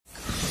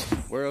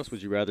where else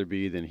would you rather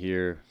be than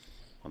here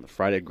on the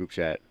Friday group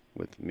chat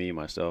with me,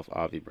 myself,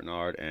 Avi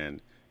Bernard,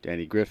 and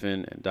Danny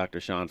Griffin and Dr.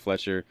 Shaun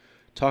Fletcher,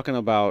 talking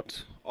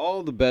about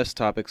all the best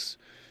topics.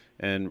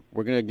 And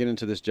we're going to get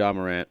into this Ja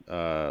Morant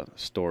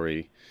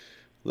story.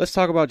 Let's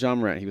talk about Ja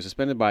Morant. He was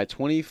suspended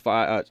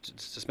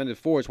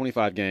for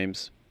 25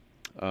 games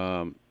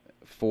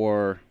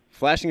for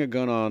flashing a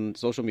gun on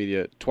social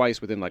media twice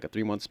within like a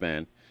 3-month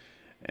span.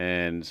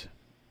 And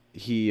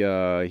he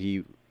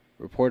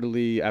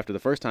reportedly, after the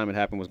first time it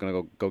happened, was going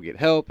to go get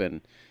help,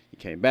 and he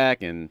came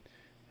back, and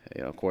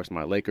of course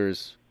my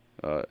Lakers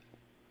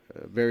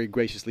very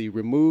graciously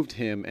removed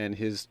him and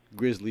his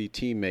Grizzly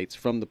teammates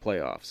from the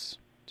playoffs.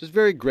 Just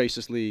very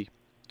graciously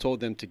told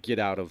them to get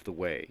out of the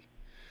way.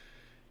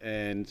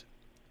 And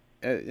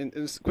in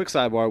a quick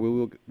sidebar,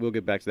 we'll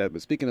get back to that.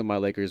 But speaking of my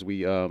Lakers,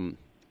 we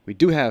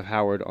do have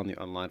Howard on the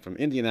online from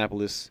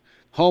Indianapolis,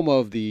 home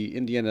of the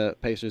Indiana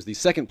Pacers, the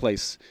second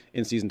place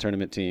in-season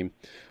tournament team.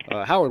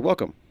 Howard,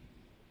 welcome.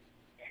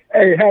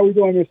 Hey, how we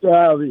doing, Mr.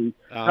 Avi?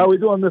 How we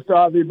doing, Mr.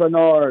 Avi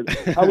Bernard?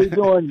 How we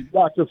doing,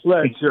 Dr.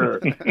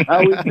 Fletcher? How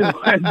we doing?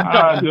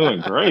 I'm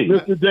doing great.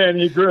 Mr.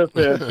 Danny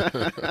Griffin.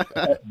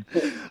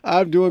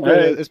 I'm doing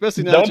great,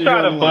 especially now. Don't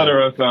try to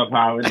butter us up,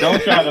 Howard.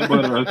 Don't try to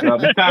butter us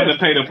up. It's time to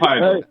pay the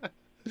piper.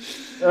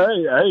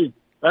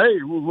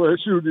 Hey, well,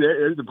 shoot,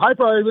 the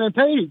piper already been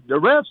paid. The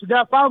refs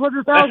got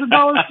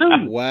 $500,000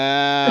 too.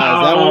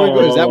 Wow,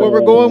 is that where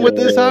we're going with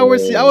this,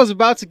 Howard? See, I was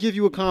about to give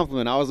you a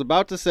compliment. I was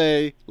about to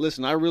say,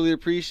 listen, I really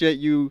appreciate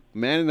you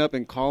manning up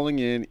and calling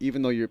in,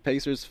 even though your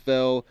Pacers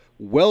fell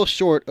well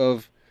short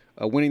of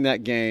winning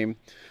that game.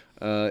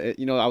 I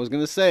was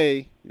going to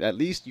say, at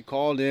least you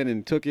called in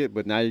and took it,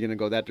 but now you're going to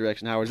go that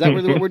direction, Howard. Is that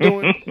really what we're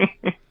doing?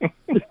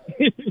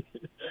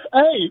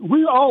 Hey,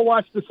 we all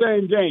watched the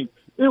same game.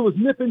 It was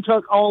nip and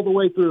tuck all the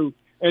way through.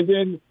 And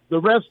then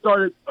the refs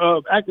started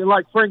acting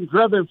like Frank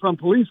Drebin from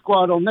Police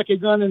Squad on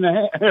Naked Gun in the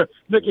hand.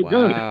 Naked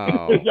Gun.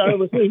 Y'all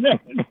ever seen that?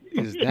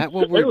 Is that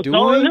what we're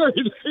doing?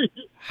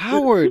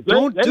 Howard,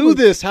 don't do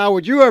this,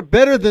 Howard. You are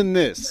better than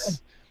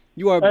this.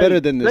 You are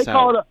better than this,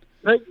 Howard.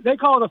 They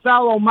called a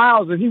foul on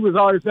Miles, and he was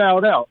already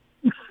fouled out.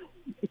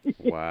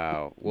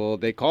 Wow. Well,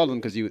 they called him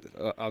because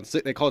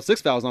they called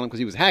 6 fouls on him because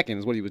he was hacking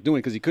is what he was doing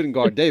because he couldn't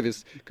guard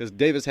Davis because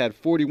Davis had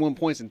 41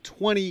 points and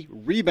 20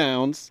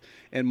 rebounds,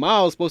 and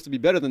Miles is supposed to be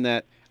better than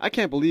that. I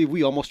can't believe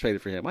we almost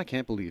traded for him. I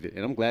can't believe it,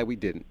 and I'm glad we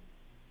didn't.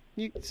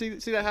 You see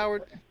that,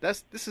 Howard?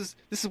 This is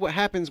what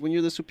happens when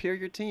you're the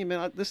superior team,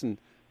 man. Listen,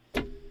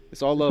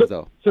 it's all love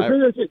though.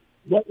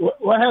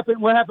 What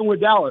happened with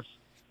Dallas?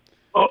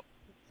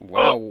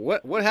 Wow,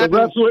 what happened? The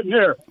refs weren't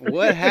there.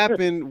 What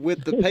happened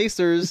with the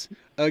Pacers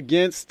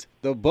against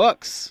the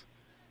Bucks?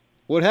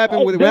 What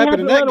happened in that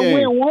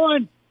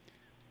game?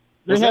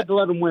 They had to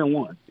let them win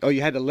one. Oh,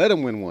 you had to let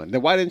them win one.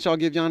 Then why didn't y'all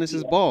give Giannis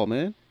his ball,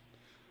 man?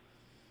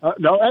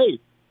 No, hey,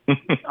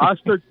 I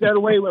took that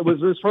away. It was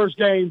his first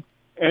game,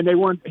 and they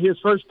won his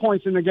first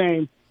points in the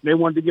game. They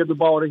wanted to give the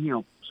ball to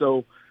him.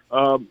 So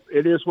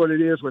it is what it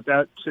is with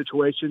that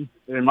situation,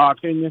 in my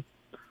opinion.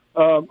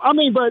 But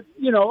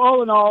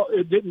all in all,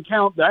 it didn't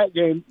count that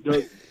game.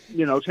 The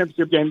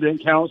championship game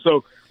didn't count.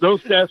 So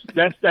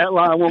that stat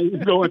line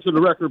won't go into the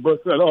record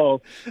books at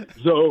all.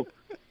 So,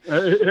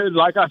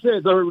 like I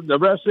said, the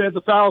rest said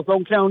the fouls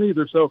don't count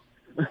either. So,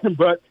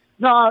 but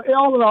no,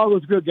 all in all, it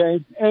was a good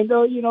game. And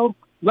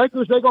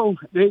Lakers, they're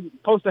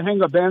supposed to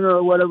hang a banner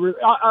or whatever.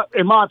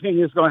 In my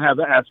opinion, it's going to have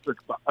an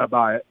asterisk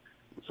by it.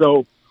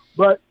 So,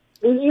 but.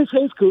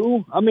 It's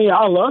cool. I mean,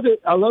 I love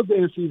it. I love the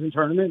in-season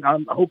tournament. I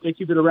hope they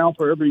keep it around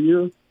for every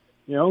year.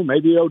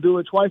 Maybe they'll do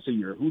it twice a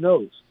year. Who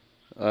knows?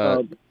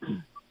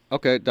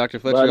 Okay, Dr.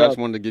 Fletcher, I just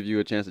wanted to give you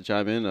a chance to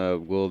chime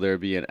in. Will there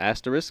be an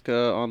asterisk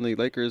on the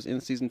Lakers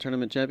in-season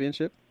tournament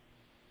championship?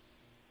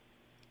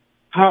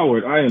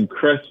 Howard, I am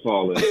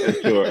crestfallen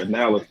at your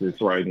analysis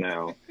right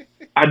now.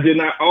 I did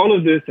not all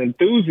of this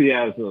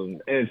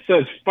enthusiasm and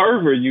such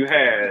fervor you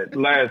had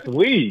last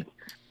week.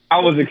 I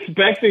was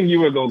expecting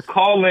you were going to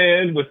call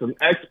in with some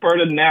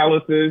expert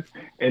analysis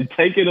and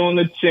take it on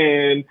the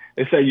chin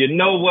and say, you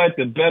know what,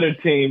 the better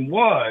team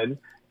won.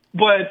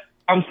 But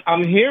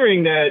I'm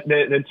hearing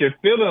that you're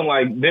feeling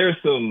like there's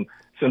some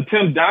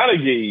Tim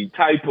Donaghy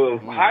type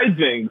of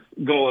hijinks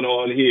going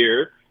on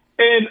here,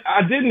 and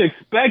I didn't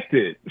expect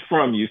it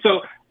from you.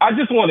 So I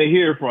just want to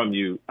hear from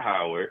you,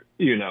 Howard.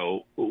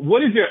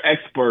 What is your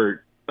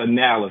expert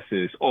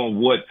analysis on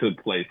what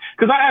took place?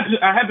 Because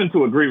I happen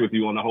to agree with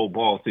you on the whole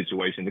ball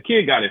situation. The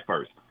kid got it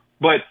first.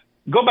 But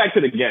go back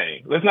to the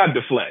game. Let's not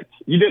deflect.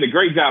 You did a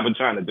great job of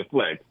trying to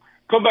deflect.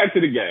 Go back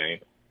to the game.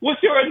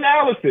 What's your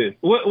analysis?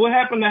 What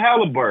happened to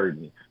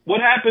Halliburton?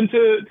 What happened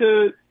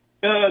to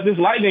this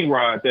lightning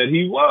rod that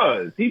he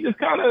was? He just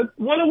kind of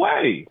went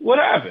away. What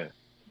happened?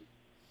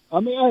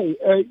 I mean,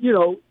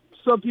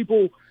 some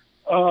people,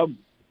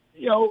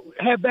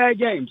 have bad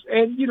games,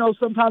 and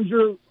sometimes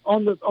you're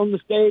on the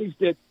stage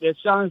that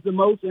shines the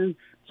most, and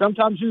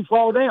sometimes you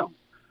fall down.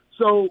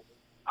 So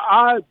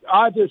I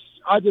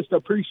just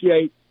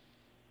appreciate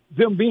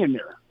them being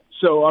there.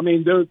 So I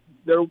mean,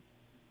 they're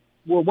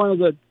we're one of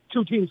the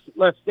two teams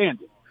left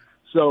standing.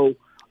 So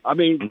I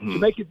mean, to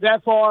make it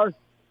that far,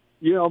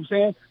 you know what I'm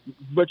saying?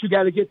 But you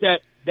got to get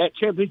that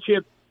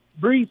championship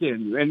breathe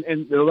in you.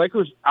 And the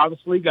Lakers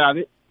obviously got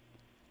it,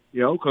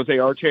 you know, because they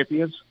are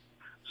champions.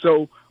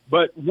 So,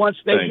 but once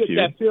they get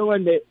that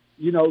feeling that,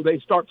 you know, they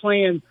start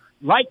playing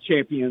like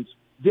champions,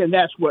 then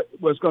that's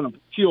what's going to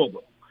fuel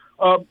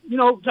them. You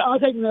know, I'll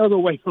take another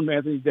away from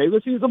Anthony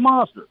Davis. He's a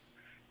monster.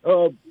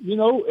 You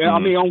know, I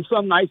mean, on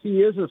some nights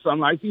he is and some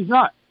nights he's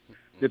not.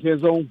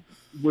 Depends on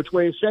which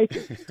way it's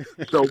shaking.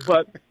 So,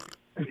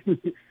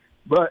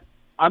 but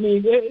I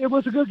mean, it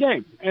was a good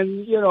game.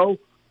 And, you know,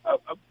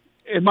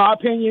 in my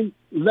opinion,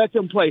 let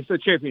them play for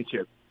the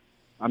championship.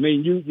 I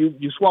mean,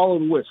 you swallow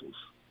the whistles.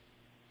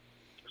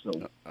 So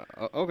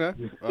okay,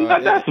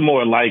 that's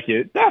more like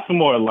it. That's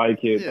more like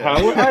it.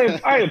 Yeah.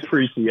 I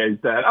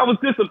appreciate that. I was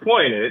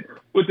disappointed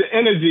with the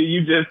energy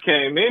you just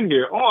came in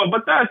here on,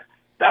 but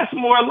that's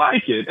more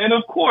like it. And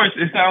of course,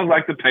 it sounds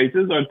like the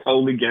Pacers are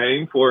totally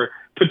game for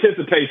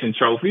participation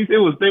trophies. They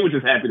were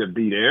just happy to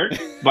be there,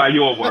 by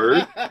your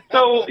word.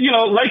 So, you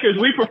know, Lakers,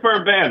 we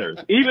prefer banners,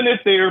 even if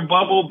they're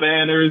bubble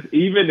banners,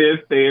 even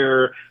if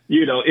they're,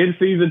 you know,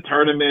 in-season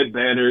tournament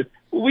banners.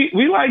 We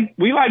like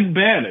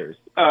banners.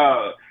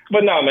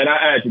 But no, man,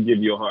 I had to give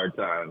you a hard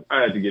time.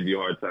 And I appreciate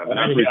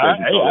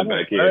you coming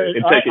back here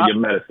and taking your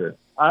medicine.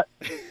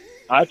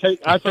 I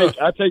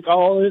take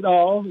all in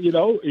all. You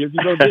know, if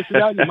you're gonna dish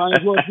it out, you might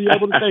as well be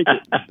able to take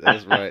it.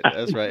 That's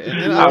right.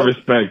 And I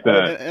respect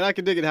that. And I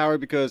can dig it,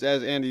 Howard, because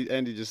as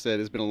Andy just said,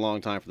 it's been a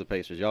long time for the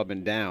Pacers. Y'all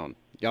been down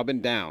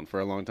for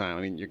a long time.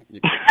 I mean,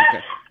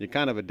 you're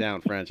kind of a down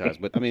franchise,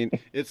 but I mean,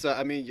 it's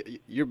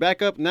you're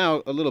back up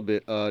now a little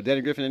bit. Danny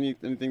Griffin,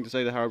 anything to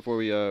say to Howard before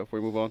we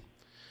move on?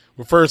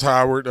 Well, first,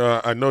 Howard,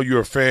 I know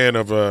you're a fan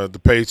of the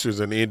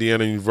Pacers and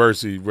Indiana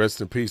University. Rest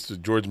in peace to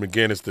George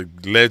McGinnis, the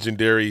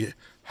legendary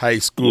high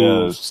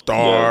school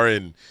star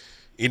in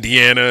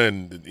Indiana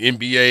and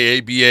NBA,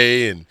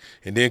 ABA,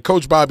 and then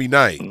Coach Bobby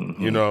Knight,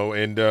 you know,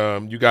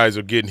 and you guys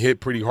are getting hit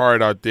pretty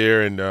hard out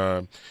there, and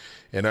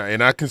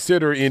I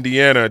consider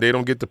Indiana, they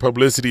don't get the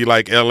publicity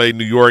like L.A.,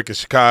 New York, and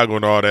Chicago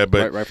and all that,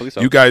 but rightfully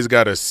so. You guys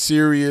got a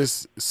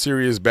serious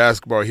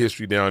basketball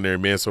history down there,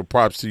 man. So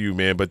props to you,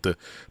 man. But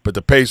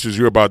the Pacers,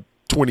 you're about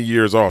 20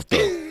 years off,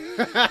 though.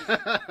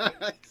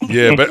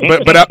 Yeah,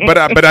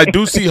 but I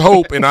do see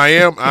hope, and I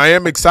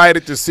am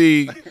excited to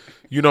see,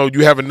 you know,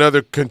 you have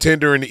another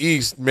contender in the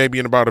East, maybe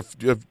in about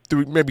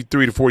maybe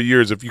 3 to 4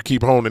 years if you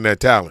keep honing that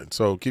talent.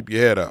 So keep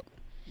your head up.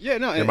 Yeah,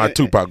 no, in my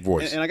Tupac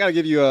voice. And I got to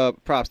give you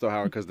props, though,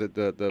 Howard, because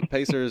the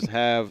Pacers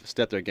have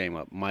stepped their game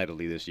up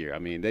mightily this year. I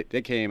mean,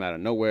 they came out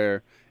of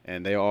nowhere,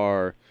 and they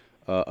are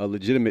a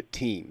legitimate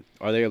team.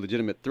 Are they a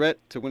legitimate threat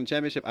to win the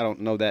championship? I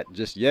don't know that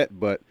just yet,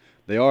 but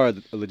they are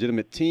a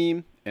legitimate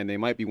team, and they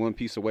might be one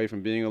piece away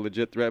from being a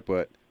legit threat,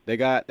 but they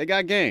got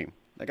game.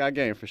 They got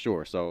game for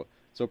sure. So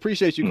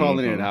appreciate you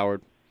calling in,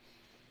 Howard.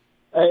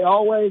 Hey,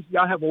 always,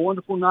 y'all have a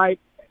wonderful night.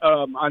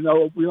 I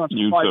know we want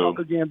to probably talk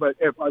again, but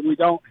if we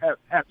don't, have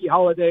happy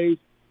holidays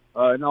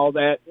and all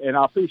that. And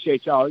I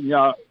appreciate y'all.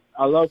 Yeah,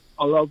 I love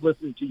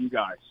listening to you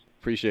guys.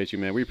 Appreciate you,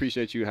 man. We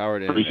appreciate you,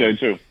 Howard.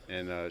 Appreciate you.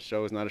 And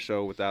show is not a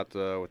show without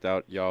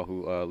y'all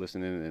who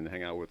listen in and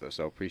hang out with us.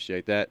 So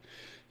appreciate that.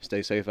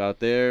 Stay safe out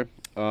there.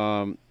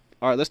 All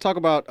right, let's talk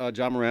about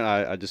Ja Morant.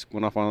 I just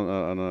went off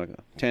on a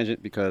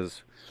tangent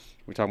because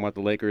we're talking about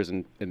the Lakers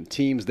and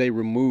teams they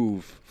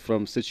remove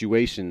from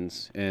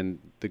situations, and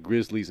the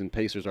Grizzlies and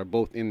Pacers are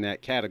both in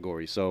that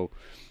category. So,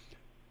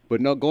 but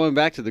no, going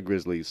back to the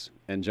Grizzlies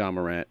and Ja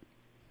Morant,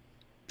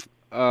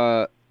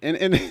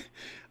 and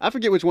I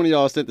forget which one of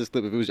y'all sent this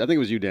clip. I think it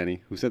was you,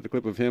 Danny, who sent the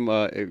clip of him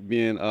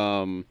being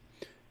on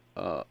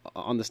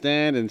the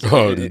stand and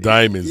the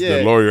diamonds. Yeah.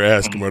 The lawyer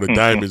asked him, "Are the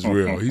diamonds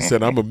real?" He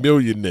said, "I'm a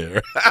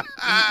millionaire."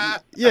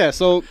 Yeah.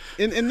 So,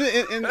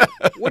 and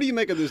what do you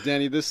make of this,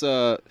 Danny? This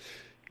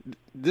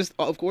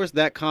of course,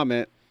 that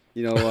comment.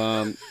 You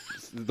know,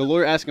 the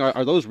lawyer asking,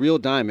 "Are those real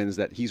diamonds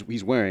that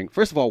he's wearing?"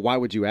 First of all, why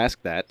would you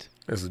ask that?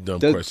 That's a dumb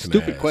question.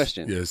 Stupid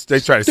question. Yes, they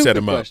try to set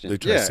him up. They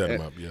try to set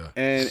him up. Yeah.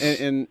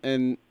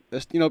 And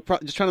that's, you know,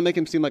 just trying to make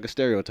him seem like a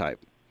stereotype.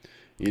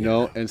 You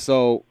know, and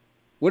so.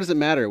 What does it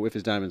matter if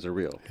his diamonds are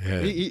real?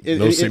 Yeah,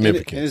 no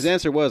significance. And his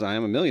answer was, "I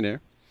am a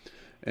millionaire,"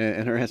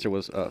 and her answer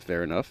was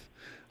fair enough.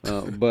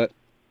 But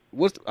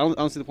I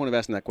don't see the point of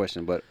asking that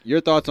question. But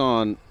your thoughts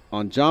on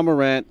Ja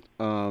Morant?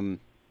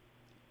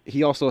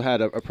 He also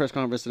had a press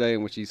conference today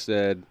in which he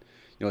said,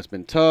 "You know, it's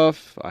been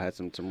tough. I had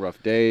some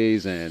rough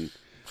days." And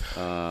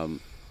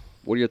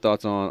what are your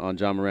thoughts on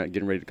Ja Morant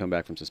getting ready to come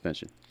back from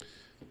suspension?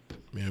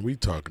 Man, we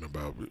talking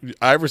about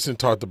Iverson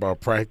talked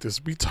about practice.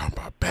 We talking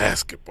about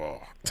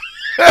basketball.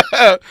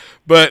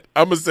 But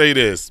I'm gonna say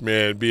this,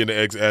 man. Being an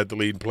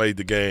ex-athlete and played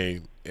the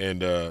game,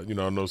 and you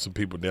know, I know some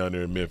people down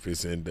there in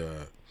Memphis, and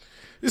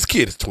this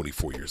kid is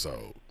 24 years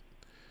old.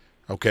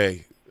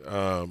 Okay,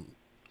 I'm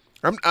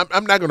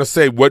not gonna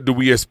say what do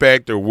we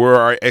expect or where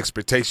our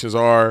expectations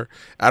are.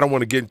 I don't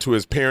want to get into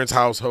his parents'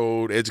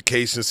 household,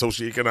 education,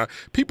 socioeconomic.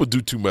 People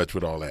do too much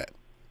with all that.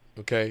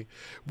 Okay,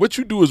 what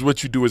you do is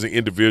what you do as an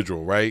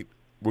individual, right?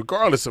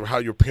 regardless of how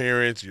your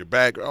parents, your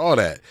back, all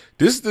that.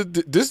 This is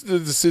the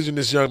decision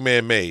this young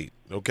man made.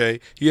 Okay,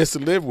 he has to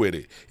live with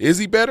it. Is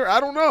he better? I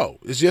don't know.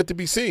 It's yet to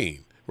be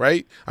seen.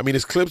 Right? I mean,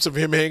 there's clips of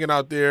him hanging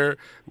out there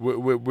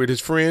with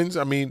his friends.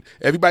 I mean,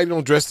 everybody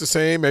don't dress the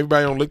same.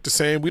 Everybody don't look the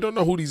same. We don't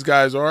know who these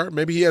guys are.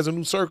 Maybe he has a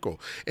new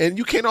circle. And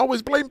you can't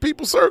always blame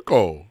people's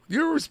circle.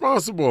 You're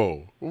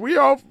responsible. We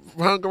all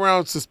hung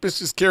around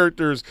suspicious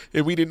characters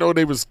and we didn't know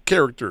they was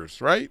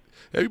characters, right?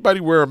 Everybody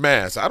wear a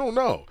mask. I don't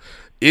know.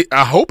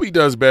 I hope he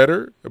does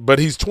better, but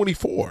he's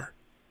 24,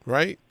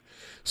 right?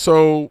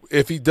 So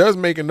if he does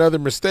make another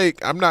mistake,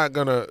 I'm not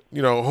gonna,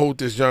 hold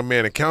this young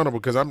man accountable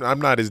because I'm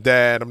not his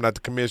dad. I'm not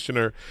the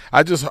commissioner.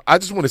 I just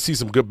want to see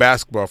some good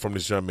basketball from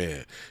this young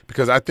man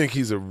because I think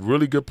he's a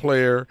really good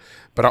player.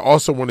 But I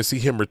also want to see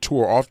him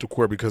mature off the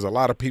court because a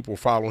lot of people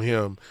follow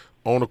him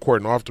on the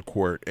court and off the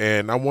court,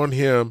 and I want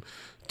him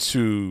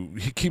to.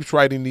 He keeps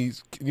writing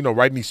these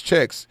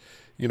checks.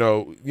 Be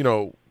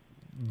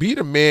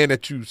the man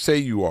that you say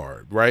you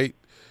are. Right?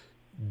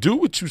 Do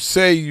what you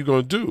say you're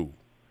gonna do.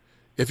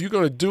 If you're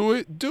going to do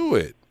it, do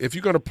it. If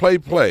you're going to play,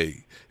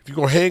 play. If you're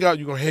going to hang out,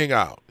 you're going to hang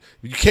out.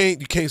 You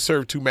can't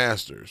serve two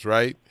masters,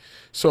 right?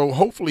 So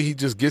hopefully he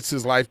just gets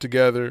his life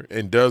together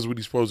and does what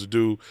he's supposed to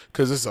do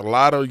because there's a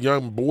lot of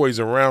young boys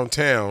around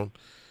town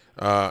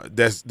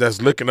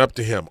that's looking up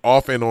to him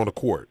off and on the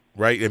court,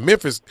 right? And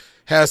Memphis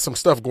has some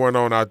stuff going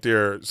on out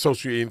there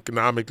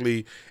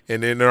socioeconomically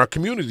and in our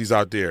communities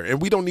out there.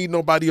 And we don't need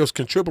nobody else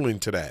contributing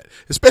to that,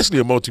 especially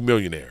a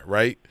multimillionaire,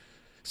 right?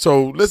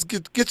 So let's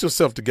get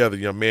yourself together,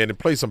 young man, and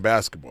play some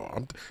basketball.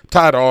 I'm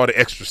tired of all the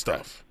extra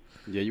stuff.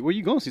 Yeah,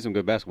 you're going to see some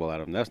good basketball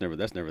out of him. That's never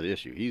the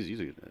issue. He's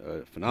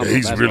a phenomenal. Yeah,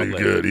 he's basketball really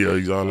player. good. Yeah,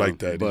 he's all like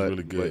that. He's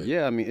really good. But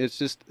yeah, I mean, it's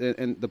just,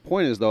 and the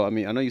point is though. I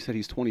mean, I know you said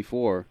he's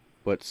 24,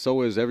 but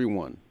so is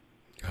everyone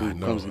who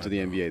comes into the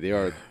NBA. They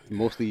are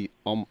mostly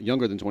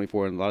younger than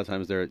 24, and a lot of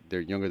times they're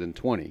younger than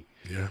 20.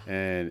 Yeah,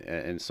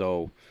 and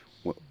so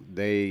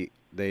they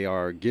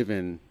are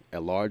given a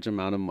large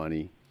amount of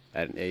money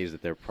at an age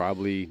that they're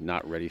probably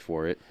not ready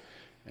for it,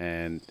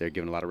 and they're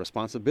given a lot of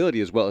responsibility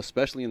as well,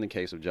 especially in the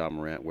case of Ja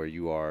Morant, where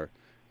you are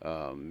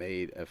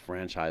made a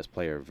franchise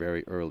player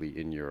very early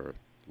in your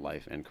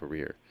life and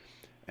career.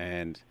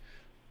 And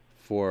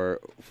for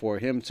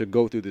him to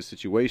go through this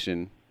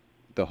situation,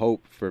 the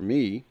hope for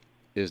me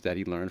is that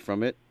he learned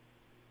from it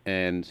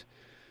and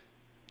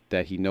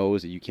that he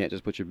knows that you can't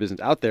just put your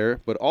business out there,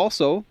 but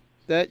also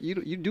that you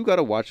do got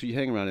to watch who you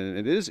hang around. And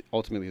it is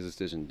ultimately his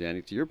decision,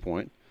 Danny, to your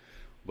point,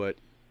 but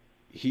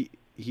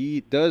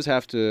he does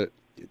have to.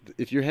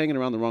 If you're hanging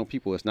around the wrong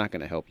people, it's not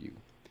going to help you.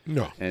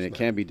 No, and it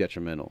can be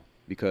detrimental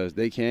because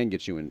they can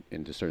get you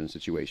into certain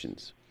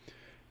situations.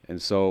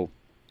 And so,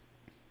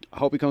 I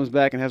hope he comes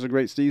back and has a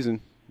great season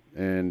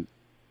and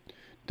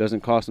doesn't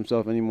cost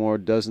himself any more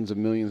dozens of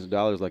millions of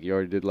dollars like he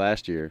already did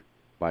last year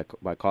by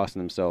costing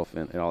himself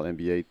an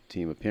All-NBA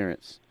team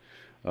appearance.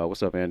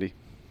 What's up, Andy?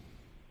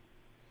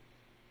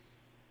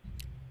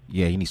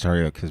 Yeah, he needs to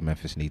hurry up because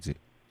Memphis needs it.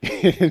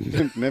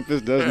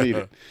 Memphis does need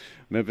it.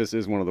 Memphis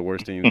is one of the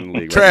worst teams in the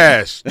league.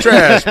 Trash, right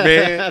trash,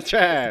 man,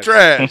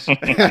 trash.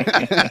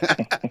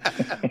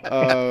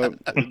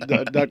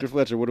 Dr.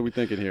 Fletcher, what are we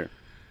thinking here?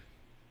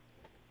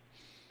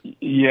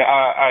 Yeah,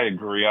 I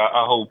agree.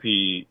 I hope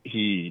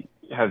he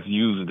has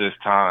used this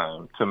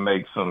time to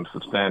make some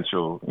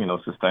substantial,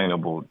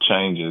 sustainable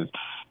changes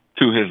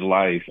to his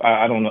life.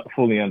 I don't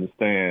fully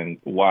understand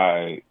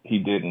why he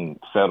didn't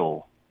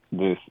settle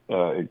this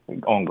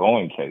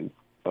ongoing case,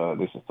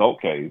 this assault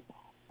case,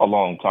 a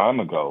long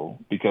time ago,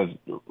 because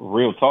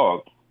real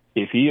talk,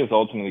 if he is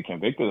ultimately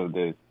convicted of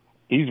this,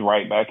 he's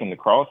right back in the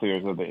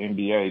crosshairs of the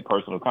NBA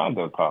personal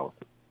conduct policy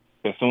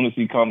as soon as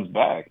he comes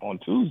back on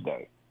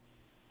Tuesday.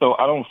 So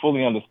I don't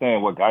fully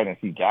understand what guidance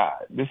he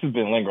got. This has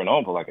been lingering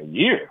on for like a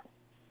year,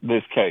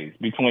 this case,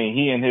 between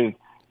he and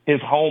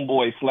his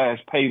homeboy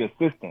 / paid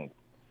assistant,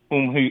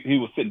 whom he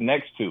was sitting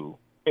next to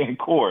in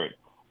court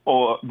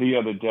or the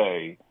other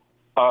day,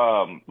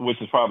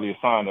 which is probably a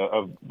sign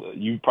of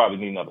you probably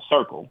need another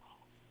circle.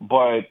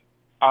 But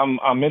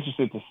I'm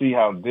interested to see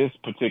how this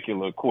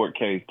particular court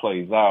case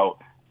plays out.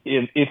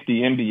 If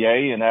the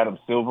NBA and Adam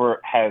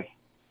Silver has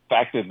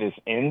factored this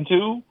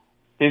into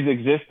his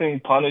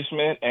existing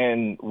punishment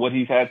and what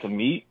he's had to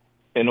meet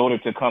in order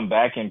to come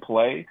back and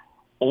play,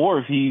 or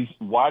if he's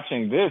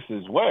watching this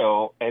as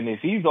well, and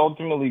if he's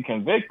ultimately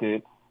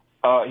convicted,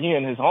 he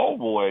and his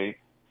homeboy,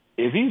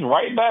 if he's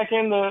right back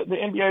in the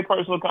NBA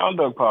personal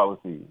conduct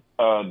policy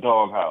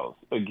doghouse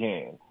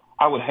again,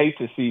 I would hate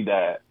to see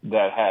that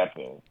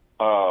happen.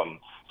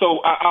 So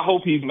I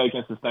hope he's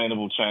making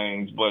sustainable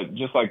change, but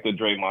just like the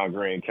Draymond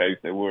Green case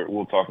that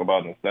we'll talk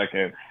about in a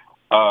second,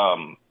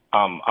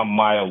 I'm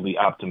mildly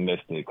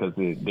optimistic because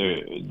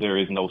there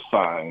is no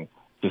sign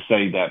to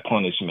say that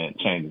punishment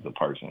changes a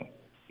person.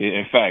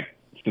 In fact,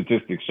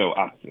 statistics show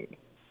opposite.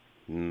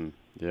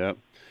 Yeah.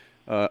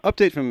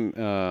 Update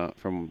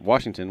from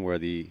Washington, where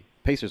the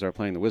Pacers are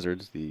playing the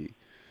Wizards. The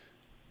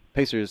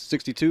Pacers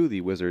 62,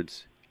 the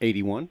Wizards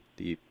 81.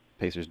 The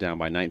Pacers down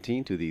by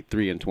 19 to the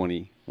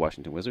 3-20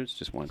 Washington Wizards.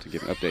 Just wanted to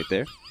give an update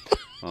there.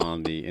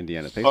 on the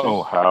Indiana Pacers.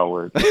 Oh,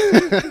 Howard.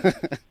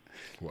 The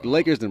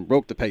Lakers done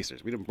broke the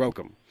Pacers. We done broke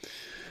them.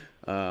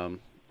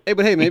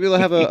 Hey, maybe they'll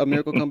have a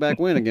miracle comeback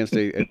win against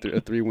a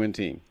 3-win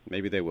team.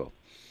 Maybe they will.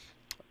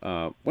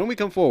 When we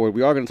come forward,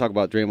 we are going to talk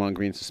about Draymond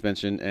Green's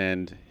suspension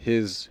and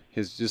his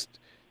just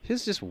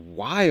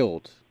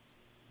wild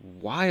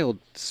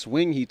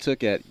swing he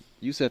took at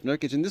Yusuf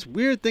Nurkic, and this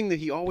weird thing that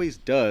he always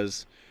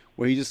does,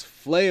 where he just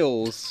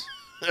flails,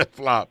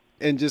 flop,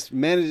 and just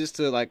manages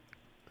to like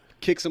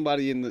kick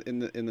somebody in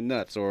the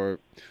nuts, or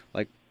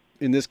like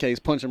in this case,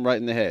 punch him right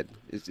in the head.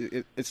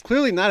 It's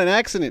clearly not an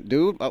accident,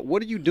 dude.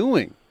 What are you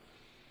doing?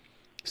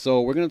 So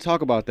we're going to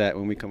talk about that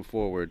when we come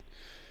forward,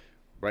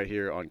 right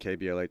here on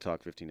KBLA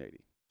Talk 1580.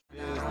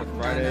 This is the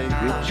Friday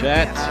group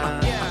chat.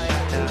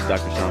 This is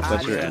Dr. Shaun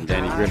Fletcher and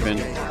Danny Griffin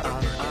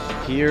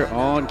here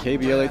on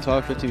KBLA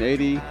Talk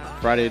 1580,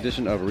 Friday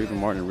edition of Aretha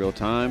Martin in Real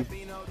Time.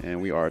 And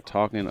we are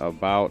talking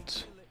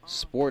about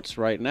sports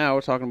right now.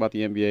 We're talking about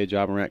the NBA,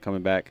 Ja Morant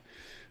coming back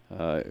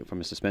from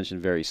his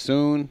suspension very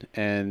soon,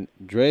 and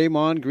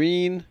Draymond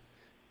Green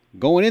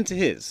going into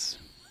his.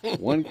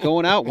 One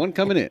going out, one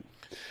coming in.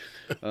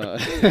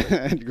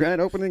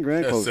 Grand opening,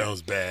 grand closing. That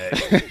sounds bad.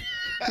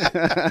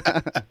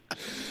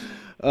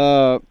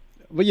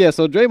 But yeah,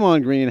 so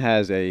Draymond Green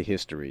has a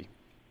history.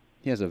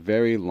 He has a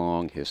very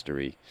long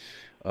history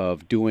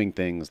of doing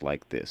things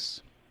like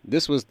this.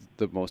 This was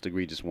the most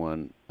egregious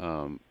one.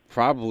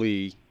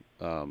 Probably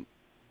a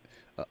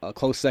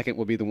close second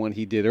would be the one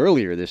he did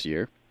earlier this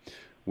year,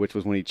 which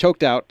was when he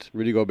choked out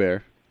Rudy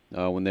Gobert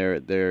when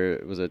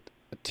there was a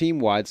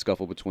team-wide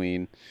scuffle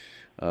between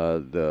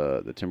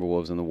the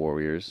Timberwolves and the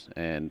Warriors,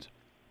 and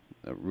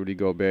Rudy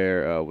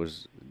Gobert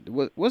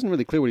wasn't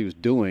really clear what he was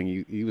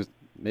doing. He was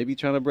maybe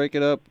trying to break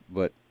it up,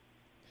 but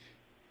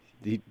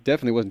he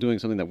definitely wasn't doing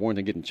something that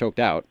warranted getting choked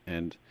out.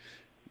 And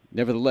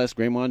nevertheless,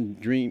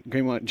 Draymond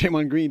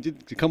Green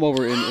did come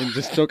over and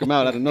just choke him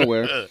out of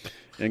nowhere,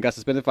 and got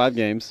suspended 5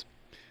 games.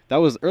 That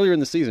was earlier in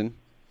the season,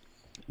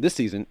 this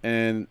season,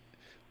 and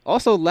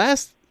also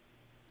last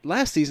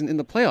season in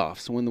the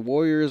playoffs when the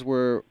Warriors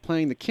were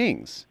playing the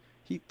Kings.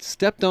 He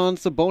stepped on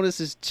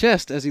Sabonis'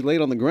 chest as he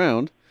laid on the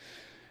ground,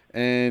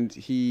 and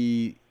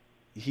he's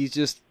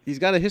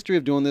got a history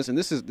of doing this, and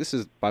this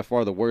is by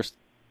far the worst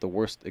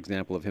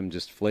example of him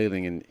just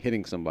flailing and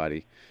hitting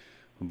somebody.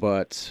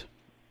 But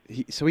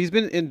he's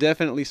been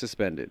indefinitely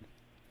suspended,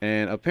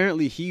 and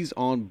apparently he's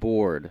on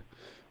board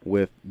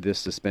with this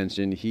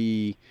suspension.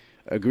 He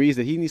agrees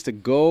that he needs to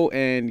go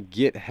and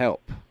get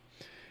help.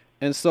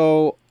 And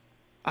so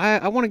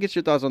I want to get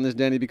your thoughts on this,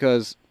 Danny,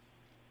 because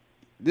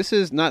this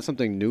is not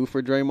something new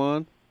for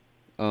Draymond,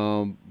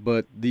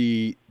 but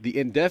the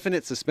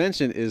indefinite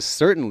suspension is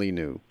certainly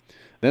new.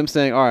 Them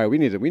saying, all right, we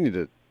need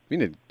to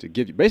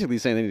give you, basically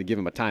saying they need to give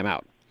him a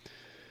timeout,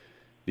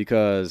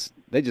 because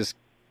they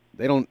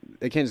can't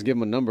just give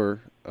him a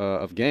number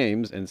of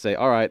games and say,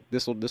 all right,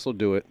 this will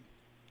do it.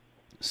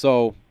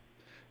 So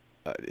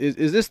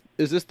is this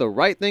the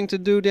right thing to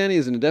do, Danny?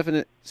 Is an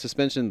indefinite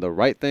suspension the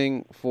right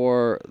thing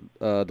for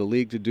the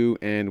league to do,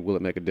 and will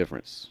it make a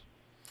difference?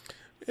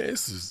 Yeah,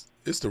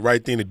 it's the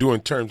right thing to do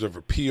in terms of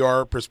a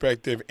PR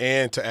perspective,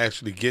 and to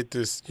actually get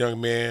this young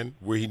man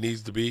where he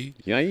needs to be.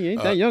 Yeah, he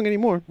ain't that young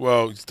anymore.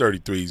 Well, he's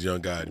 33. He's a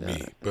young guy to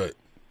me.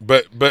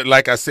 But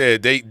like I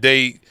said,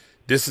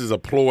 this is a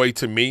ploy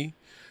to me.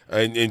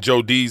 And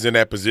Joe D's in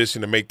that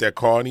position to make that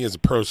call, and he has a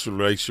personal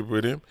relationship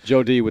with him.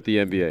 Joe D with the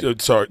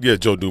NBA.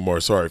 Joe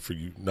Dumars. Sorry for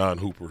you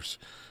non-hoopers.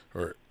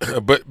 But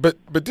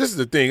this is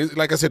the thing.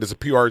 Like I said, it's a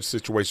PR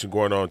situation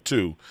going on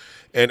too.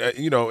 And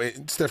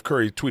and Steph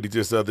Curry tweeted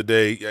this the other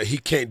day. He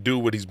can't do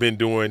what he's been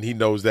doing. He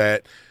knows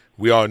that.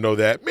 We all know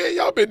that. Man,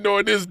 y'all been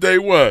doing this day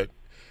one,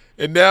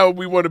 and now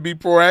we want to be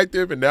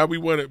proactive, and now we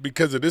want to,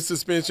 because of this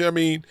suspension. I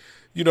mean,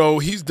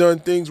 he's done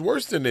things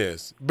worse than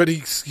this, but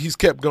he's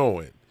kept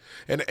going.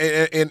 And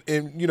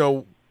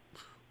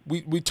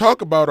we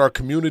talk about our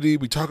community,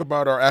 we talk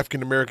about our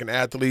African American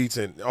athletes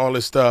and all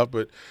this stuff,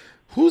 but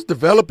who's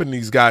developing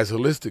these guys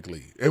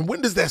holistically? And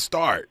when does that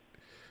start?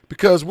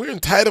 Because we're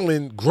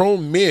entitling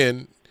grown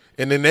men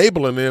and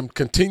enabling them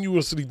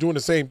continuously doing the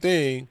same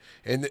thing,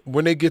 and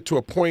when they get to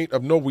a point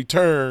of no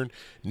return,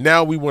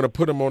 now we want to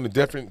put them on a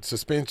definite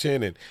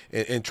suspension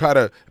and try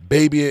to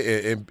baby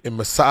it and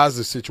massage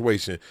the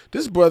situation.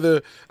 This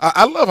brother,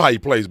 I love how he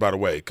plays, by the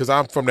way, because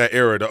I'm from that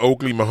era, the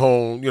Oakley,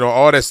 Mahone,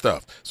 all that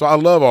stuff. So I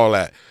love all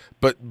that.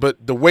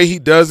 But the way he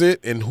does it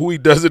and who he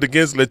does it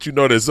against lets you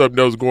know there's something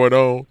else going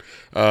on.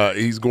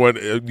 He's going,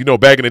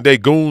 back in the day,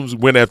 goons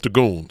went after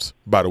goons,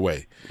 by the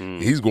way.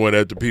 He's going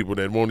after people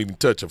that won't even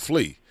touch a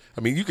flea. I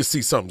mean, you can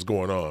see something's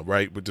going on,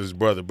 right, with this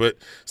brother. But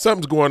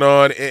something's going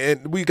on,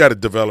 and we got to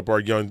develop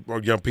our young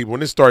people.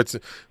 When it starts,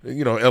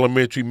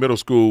 elementary, middle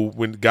school,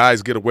 when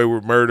guys get away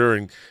with murder,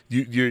 and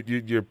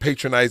you're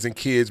patronizing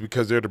kids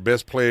because they're the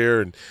best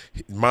player, and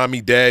mommy,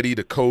 daddy,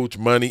 the coach,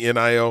 money,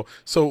 NIL.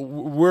 So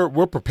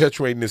we're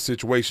perpetuating this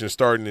situation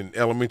starting in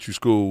elementary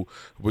school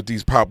with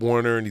these Pop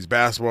Warner and these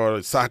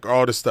basketball, soccer,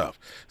 all this stuff.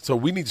 So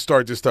we need to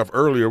start this stuff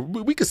earlier.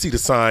 We can see the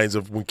signs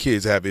of when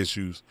kids have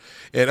issues,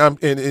 and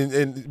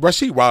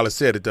Rasheed Wallace Wallace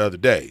said it the other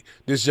day.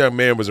 This young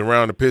man was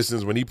around the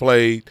Pistons when he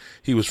played.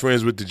 He was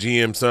friends with the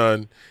GM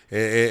son,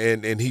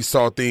 and he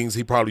saw things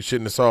he probably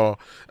shouldn't have saw.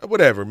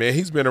 Whatever, man.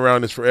 He's been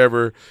around this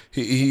forever.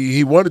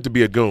 He wanted to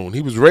be a goon.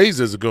 He was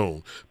raised as a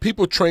goon.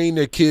 People train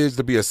their kids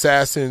to be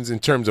assassins in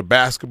terms of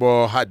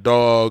basketball, hot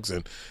dogs,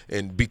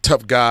 and be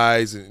tough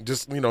guys, and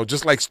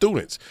just like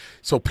students.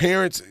 So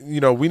parents,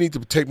 we need to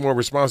take more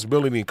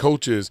responsibility, and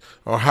coaches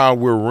on how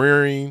we're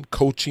rearing,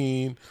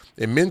 coaching,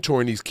 and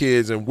mentoring these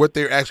kids and what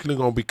they're actually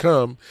going to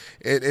become,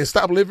 and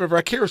stop living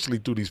vicariously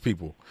through these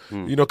people.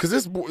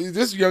 Because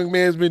this young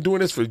man's been doing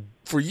this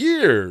for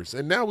years,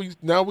 and now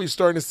we're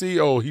starting to see,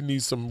 he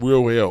needs some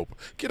real help.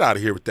 Get out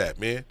of here with that,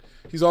 man.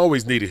 He's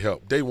always needed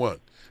help. Day one.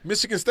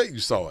 Michigan State, you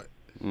saw it.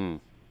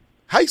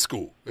 High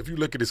school, if you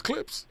look at his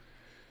clips.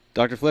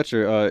 Dr.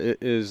 Fletcher,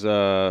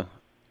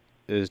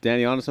 is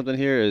Danny on to something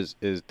here? Is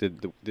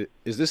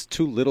this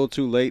too little,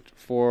 too late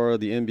for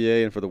the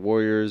NBA and for the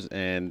Warriors?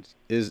 And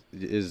is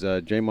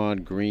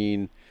Draymond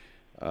Green?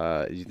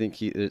 Do you think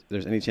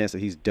there's any chance that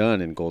he's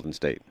done in Golden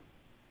State?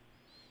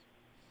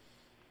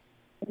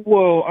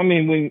 Well, I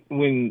mean,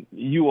 when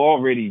you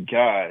already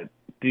got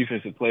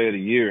Defensive Player of the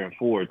Year and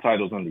 4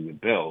 titles under your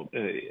belt,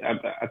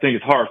 I think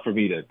it's hard for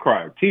me to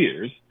cry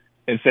tears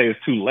and say it's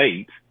too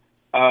late.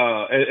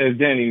 As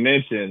Danny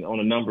mentioned on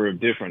a number of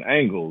different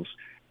angles,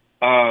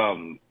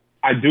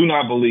 I do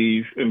not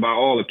believe, and by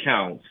all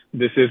accounts,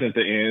 this isn't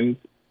the end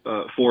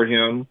for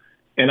him.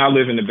 And I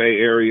live in the Bay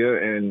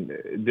Area, and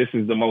this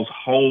is the most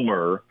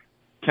homer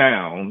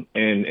town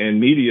and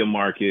media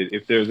market,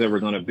 if there's ever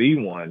going to be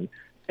one.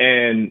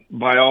 And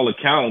by all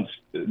accounts,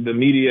 the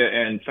media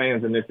and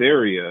fans in this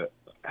area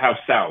have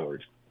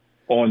soured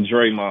on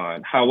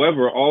Draymond.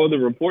 However, all of the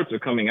reports are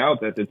coming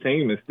out that the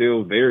team is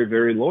still very,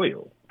 very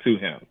loyal to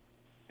him.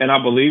 And I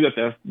believe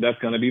that that's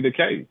going to be the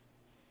case.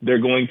 They're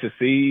going to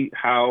see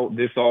how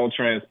this all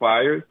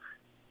transpires,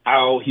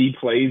 how he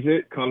plays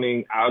it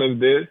coming out of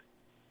this.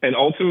 And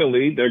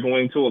ultimately, they're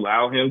going to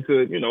allow him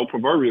to,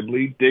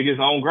 proverbially dig his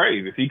own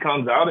grave. If he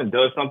comes out and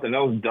does something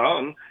else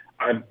dumb,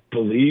 I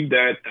believe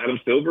that Adam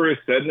Silver is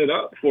setting it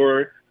up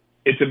for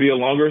it to be a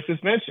longer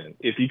suspension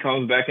if he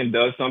comes back and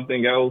does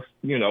something else,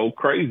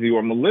 crazy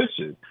or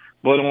malicious.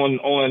 But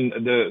on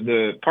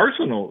the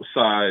personal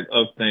side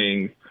of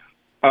things,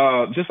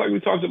 just like we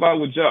talked about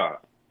with Ja,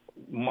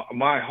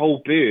 my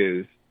hope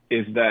is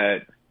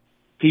that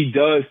he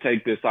does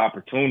take this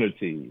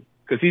opportunity,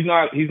 because he's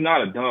not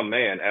a dumb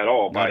man at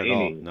all by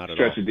any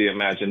stretch of the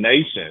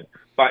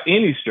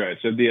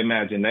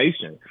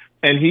imagination.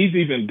 And he's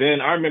even been,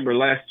 I remember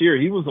last year,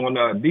 he was on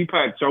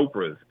Deepak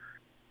Chopra's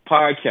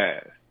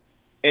podcast,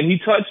 and he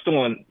touched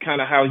on kind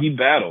of how he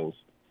battles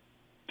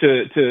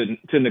to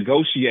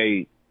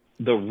negotiate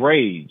the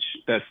rage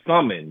that's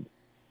summoned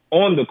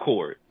on the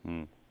court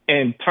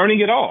and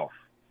turning it off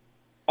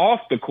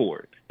the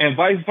court, and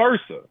vice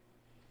versa.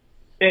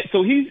 And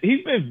so he's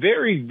been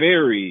very,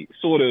 very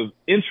sort of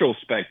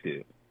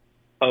introspective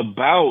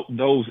about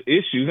those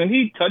issues, and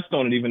he touched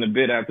on it even a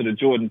bit after the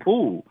Jordan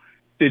Poole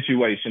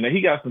situation, that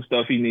he got some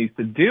stuff he needs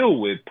to deal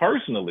with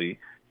personally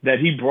that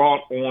he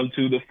brought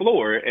onto the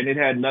floor, and it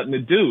had nothing to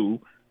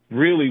do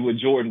really with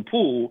Jordan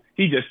Poole.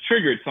 He just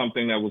triggered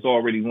something that was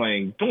already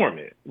laying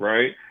dormant,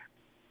 right?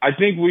 I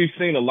think we've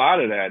seen a lot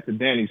of that, to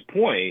Danny's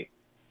point,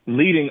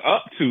 leading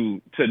up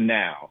to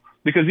now,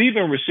 because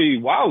even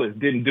Rasheed Wallace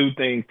didn't do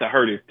things to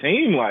hurt his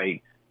team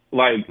like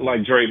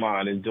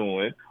Draymond is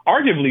doing.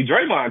 Arguably,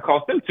 Draymond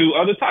cost them 2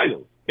 other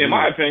titles, in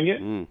my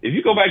opinion. If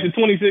you go back to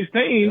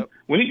 2016,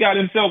 when he got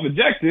himself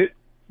ejected,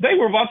 they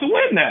were about to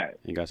win that.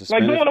 He got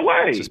suspended. Going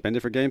away.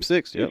 Suspended for Game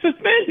 6. Yep.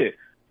 Suspended.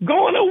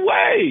 Going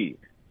away.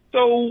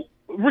 So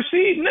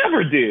Rasheed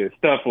never did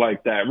stuff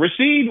like that.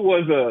 Rasheed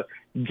was a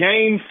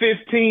Game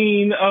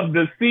 15 of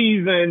the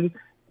season,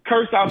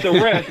 cursed out the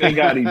ref, and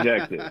got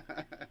ejected.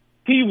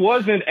 He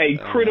wasn't a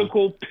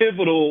critical,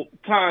 pivotal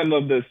time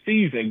of the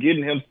season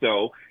getting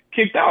himself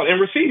kicked out. And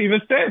Rasheed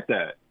even said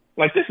that.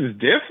 Like, this is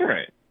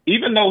different.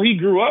 Even though he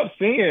grew up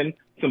seeing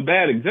some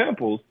bad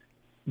examples,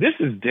 this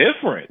is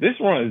different. This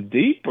runs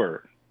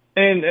deeper.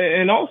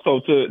 And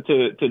also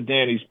to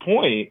Danny's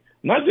point,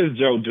 not just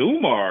Joe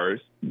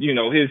Dumars,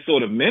 his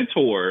sort of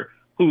mentor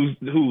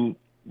who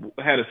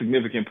had a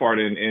significant part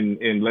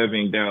in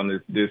levying down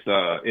this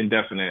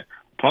indefinite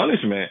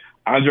punishment.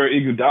 Andre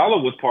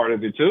Iguodala was part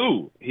of it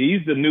too.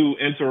 He's the new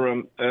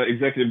interim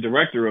executive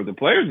director of the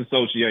Players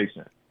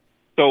Association.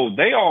 So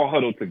they all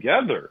huddled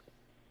together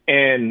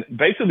and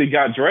basically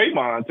got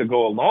Draymond to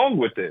go along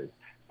with this.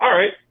 All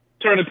right,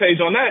 turn the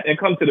page on that and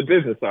come to the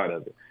business side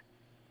of it.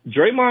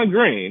 Draymond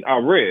Green, I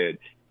read,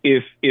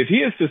 if he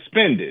is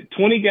suspended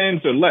 20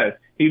 games or less,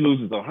 he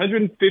loses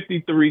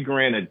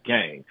 $153,000 a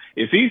game.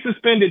 If he's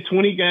suspended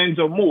 20 games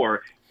or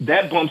more,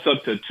 that bumps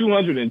up to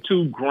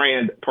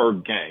 $202,000 per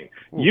game.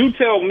 You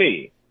tell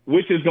me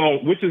which is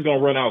going to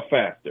run out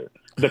faster.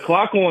 The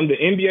clock on the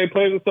NBA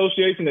Players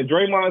Association and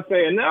Draymond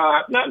saying,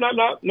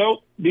 no,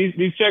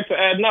 these checks are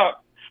adding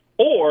up,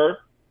 or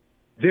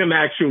them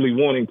actually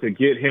wanting to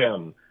get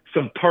him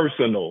some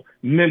personal,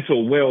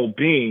 mental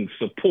well-being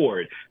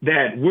support,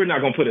 that we're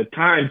not going to put a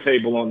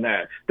timetable on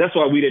that. That's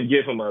why we didn't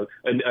give him a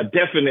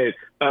definite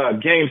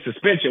game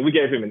suspension. We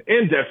gave him an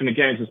indefinite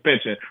game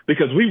suspension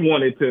because we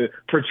wanted to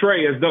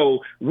portray as though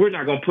we're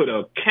not going to put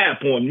a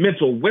cap on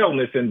mental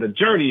wellness and the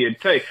journey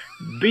it takes.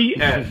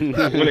 BS.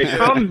 When it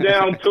comes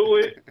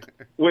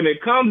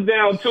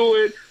down to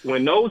it,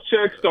 when those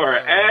checks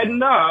start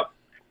adding up,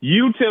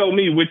 you tell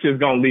me which is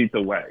going to lead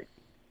the way.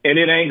 And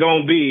it ain't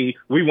going to be,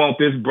 we want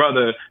this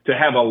brother to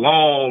have a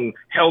long,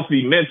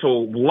 healthy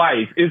mental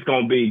life. It's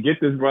going to be, get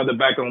this brother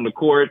back on the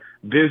court,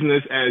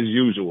 business as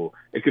usual.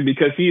 It could,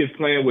 because he is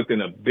playing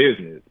within a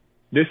business.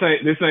 This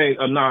ain't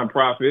a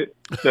nonprofit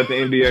that the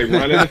NBA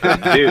running. It's a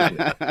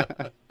business.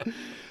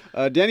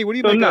 Danny, what do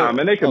you make of?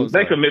 Man, they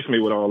can miss me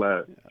with all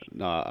that.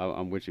 No,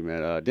 I'm with you,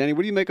 man. Danny,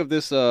 what do you make of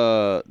this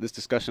this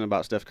discussion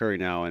about Steph Curry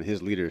now and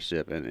his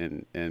leadership,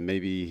 and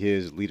maybe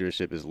his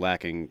leadership is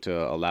lacking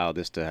to allow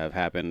this to have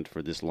happened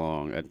for this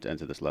long and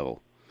to this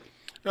level?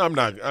 No, I'm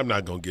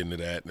not gonna get into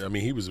that. I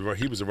mean, he was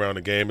around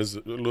the game as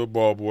a little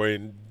ball boy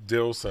and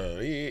Dill's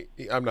son.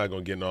 I'm not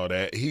gonna get into all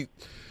that.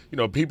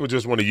 People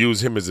just want to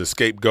use him as a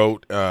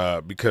scapegoat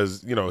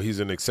because he's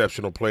an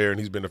exceptional player and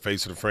he's been the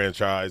face of the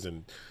franchise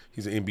and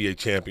he's an NBA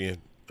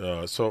champion.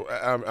 So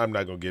I'm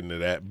not going to get into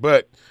that.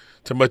 But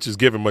too much is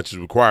given, much is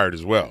required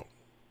as well.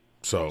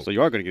 So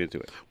you are going to get into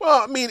it.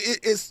 Well, I mean,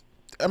 it's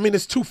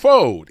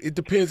twofold. It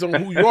depends on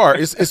who you are.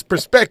 It's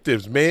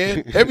perspectives,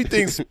 man.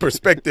 Everything's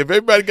perspective.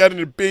 Everybody got an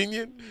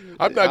opinion.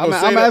 I'm not going to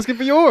say that. I'm asking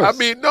for yours. I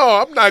mean,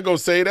 no, I'm not going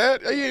to say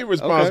that. He ain't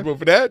responsible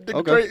for that.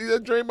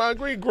 Draymond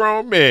Green,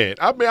 grown man.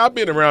 I've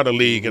been around the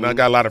league and I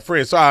got a lot of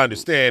friends, so I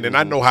understand and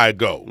I know how it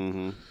go.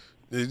 Mm-hmm.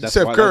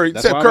 Steph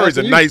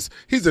Curry's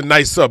he's a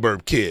nice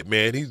suburb kid,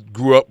 man. He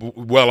grew up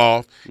well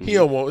off. Mm-hmm. He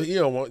don't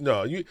want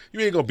no, you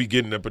ain't gonna be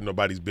getting up in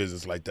nobody's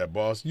business like that,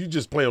 boss. You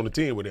just play on the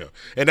team with him.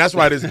 And that's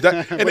why this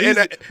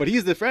but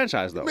he's the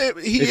franchise though. Man,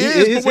 he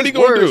is, but what he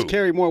gonna do?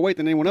 Carry more weight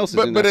than anyone else.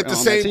 But at the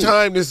same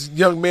time, this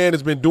young man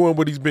has been doing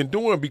what he's been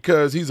doing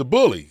because he's a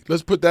bully.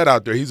 Let's put that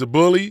out there. He's a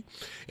bully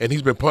and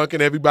he's been punking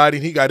everybody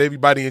and he got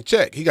everybody in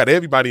check. He got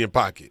everybody in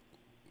pocket.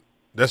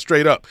 That's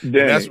straight up.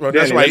 That's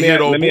why he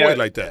hit old boy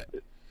like that.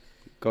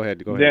 Go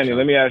ahead, Danny, Shaun.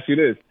 let me ask you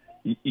this.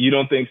 You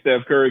don't think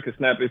Steph Curry could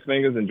snap his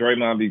fingers and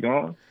Draymond be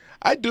gone?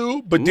 I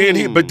do, but then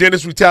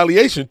it's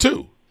retaliation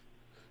too.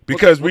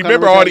 Because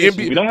remember all the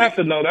NBA. We don't have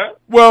to know that.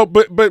 Well,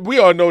 but we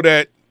all know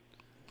that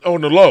on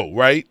the low,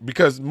 right?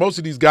 Because most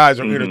of these guys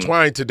are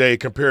intertwined today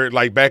compared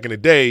like back in the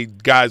day,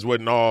 guys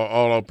wasn't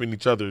all up in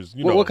each other's,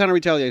 What kind of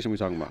retaliation are we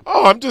talking about?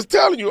 Oh, I'm just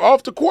telling you,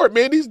 off the court,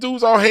 man, these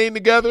dudes all hang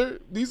together.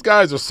 These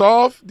guys are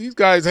soft. These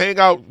guys hang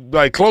out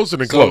like closer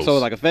than close. So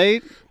like a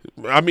fade?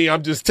 I mean,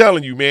 I'm just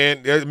telling you,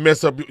 man, it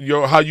mess up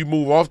how you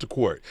move off the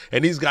court.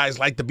 And these guys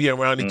like to be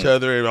around each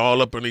other and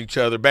all up on each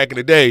other. Back in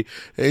the day,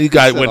 these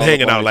guys weren't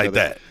hanging out like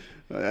that.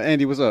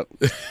 Andy, what's up?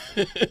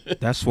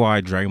 That's why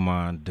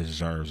Draymond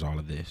deserves all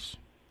of this.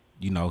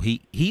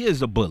 He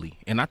is a bully,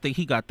 and I think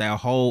he got that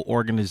whole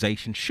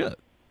organization shook.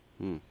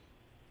 You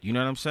know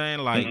what I'm saying?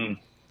 Like,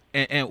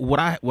 and what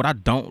I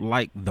don't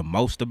like the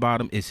most about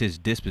him is his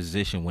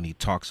disposition when he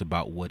talks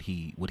about what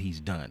he's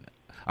done.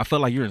 I feel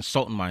like you're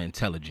insulting my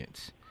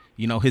intelligence.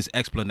 His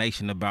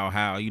explanation about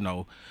how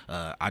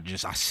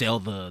I sell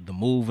the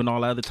move and all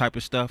that other type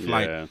of stuff. Yeah,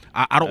 like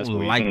I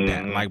don't like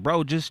that. Like,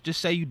 bro, just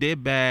say you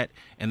did bad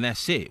and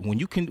that's it. When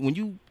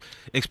you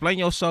explain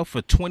yourself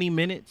for 20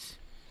 minutes.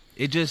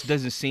 It just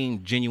doesn't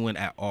seem genuine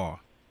at all.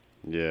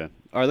 Yeah.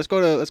 All right, let's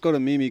go to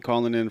Mimi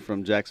calling in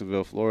from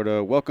Jacksonville,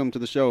 Florida. Welcome to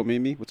the show,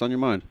 Mimi. What's on your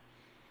mind?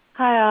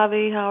 Hi,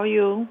 Avi. How are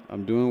you?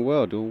 I'm doing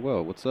well.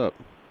 What's up?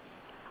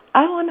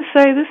 I want to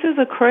say this is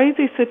a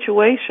crazy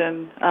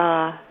situation.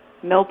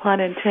 No pun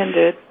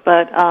intended,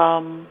 but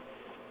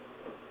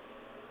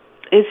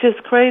it's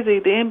just crazy.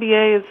 The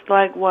NBA is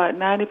like,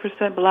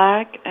 90%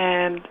 black,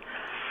 and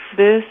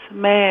this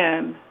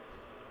man,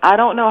 I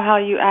don't know how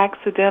you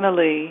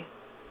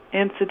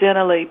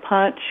incidentally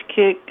punch,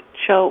 kick,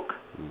 choke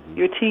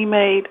your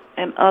teammate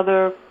and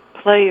other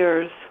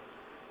players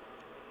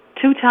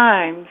 2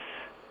 times,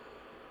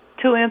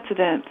 2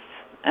 incidents,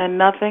 and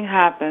nothing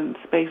happens,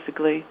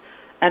 basically.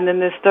 And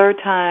then this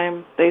 3rd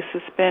time, they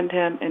suspend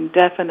him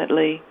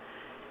indefinitely.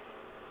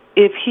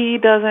 If he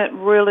doesn't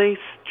really,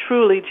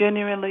 truly,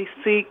 genuinely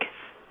seek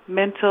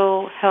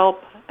mental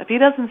help, if he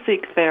doesn't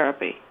seek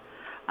therapy,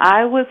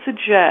 I would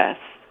suggest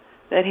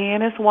that he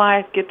and his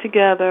wife get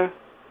together,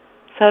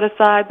 set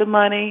aside the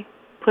money,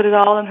 put it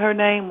all in her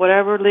name,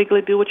 whatever,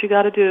 legally do what you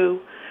got to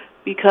do,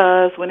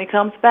 because when he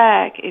comes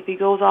back, if he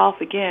goes off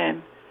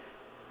again,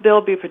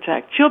 she'll be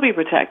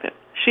protected.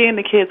 She and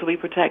the kids will be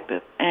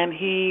protected, and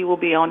he will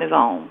be on his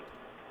own.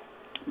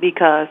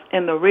 Because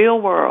in the real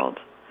world,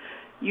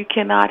 you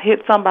cannot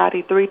hit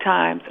somebody 3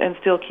 times and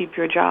still keep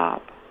your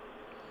job.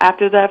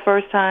 After that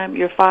first time,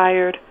 you're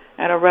fired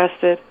and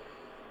arrested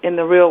in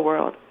the real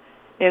world.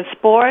 In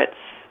sports,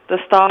 the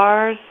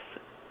stars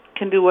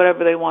can do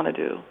whatever they want to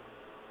do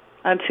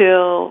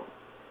until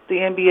the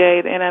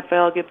NBA, the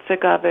NFL gets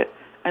sick of it,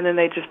 and then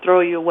they just throw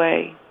you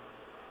away.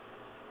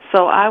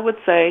 So I would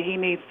say he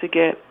needs to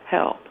get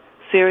help,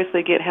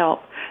 seriously get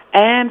help,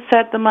 and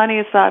set the money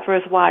aside for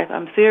his wife.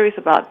 I'm serious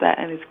about that,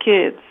 and his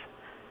kids,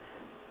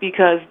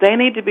 because they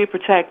need to be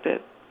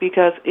protected.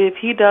 Because if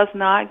he does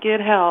not get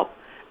help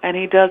and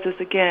he does this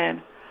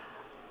again,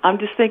 I'm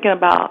just thinking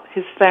about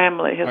his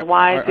family, his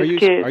wife, his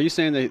kids. Are you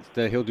saying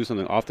that he'll do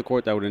something off the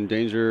court that would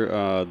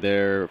endanger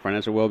their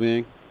financial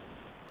well-being?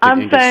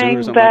 I'm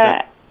saying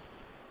that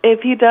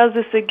if he does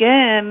this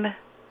again,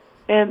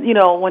 and, you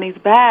know, when he's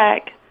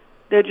back,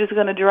 they're just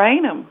going to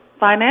drain him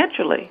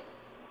financially.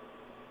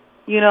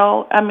 You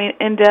know, I mean,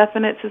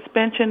 indefinite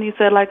suspension, you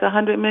said like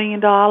 $100 million.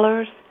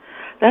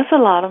 That's a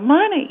lot of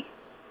money.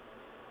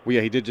 Well,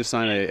 yeah, he did just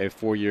sign a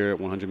 4-year,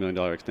 $100 million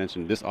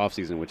extension this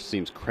offseason, which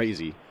seems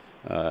crazy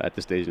at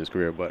this stage in his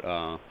career. But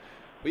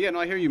yeah, no,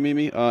 I hear you,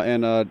 Mimi.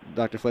 And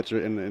Dr.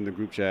 Fletcher in the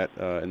group chat,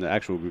 in the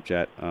actual group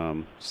chat,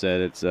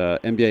 said it's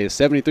NBA is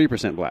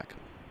 73% black,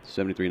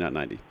 73, not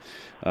 90.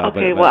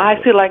 Okay, well,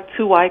 I feel like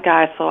two white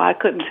guys, so I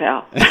couldn't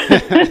tell.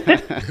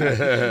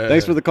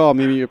 Thanks for the call,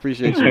 Mimi.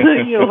 Appreciate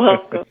you. You're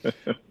welcome.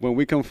 When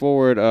we come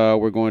forward,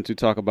 we're going to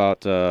talk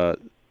about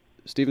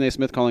Stephen A.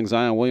 Smith calling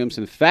Zion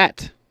Williamson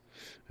fat.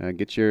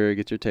 Get your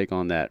take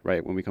on that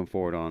right when we come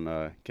forward on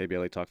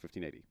KBLA Talk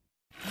 1580.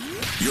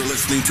 You're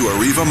listening to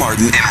Ariva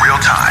Martin in real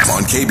time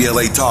on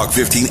KBLA Talk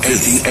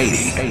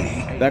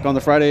 1580. Back on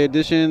the Friday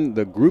edition,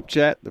 the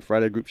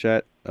Friday group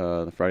chat,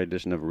 the Friday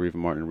edition of Ariva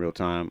Martin in real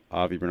time.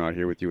 Avi Bernard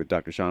here with you with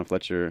Dr. Shaun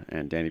Fletcher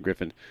and Danny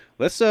Griffin.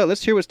 Let's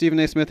hear what Stephen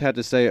A. Smith had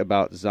to say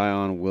about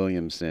Zion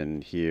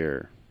Williamson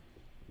here.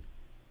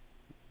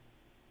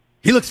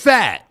 He looks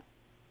fat.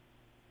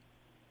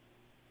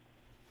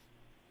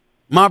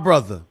 My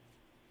brother,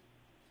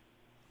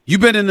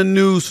 you've been in the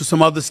news for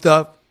some other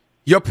stuff.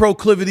 Your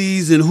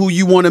proclivities and who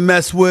you want to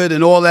mess with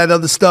and all that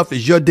other stuff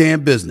is your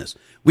damn business.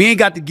 We ain't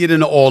got to get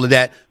into all of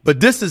that, but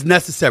this is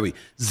necessary.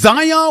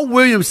 Zion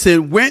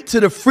Williamson went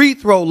to the free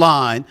throw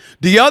line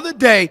the other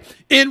day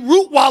en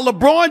route while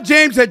LeBron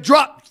James had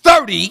dropped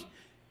 30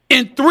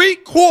 in 3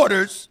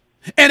 quarters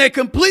and had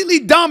completely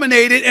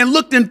dominated and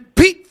looked in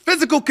peak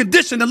physical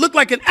condition and looked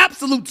like an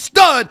absolute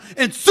stud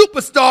and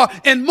superstar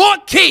and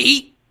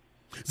marquee.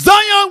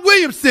 Zion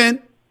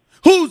Williamson,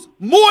 who's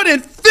more than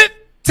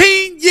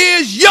 15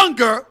 years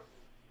younger,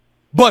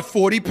 but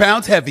 40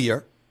 pounds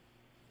heavier,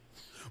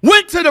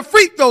 went to the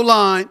free throw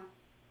line.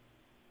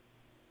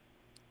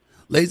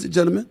 Ladies and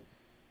gentlemen,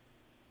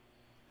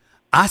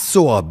 I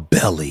saw a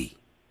belly.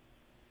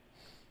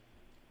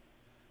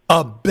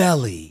 A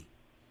belly.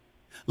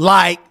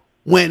 Like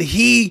when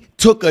he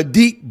took a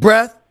deep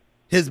breath,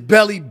 his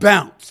belly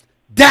bounced.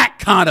 That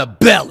kind of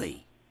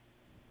belly.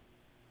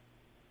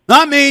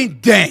 I mean,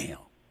 damn.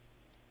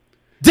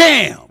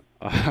 Damn.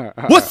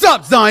 What's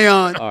up,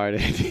 Zion? All right,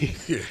 Andy.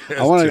 Yeah,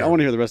 I want to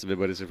hear the rest of it,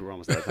 but we're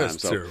almost out of time. That's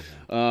so,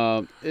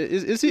 terrible.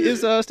 Is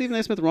Stephen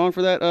A. Smith wrong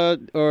for that,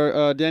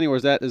 or Danny, or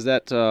is that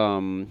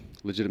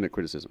legitimate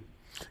criticism?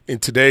 In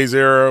today's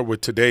era,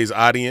 with today's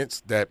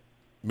audience, that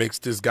makes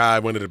this guy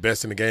one of the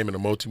best in the game and a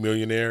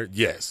multimillionaire.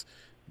 Yes,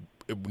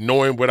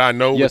 knowing what I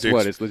know. Yes,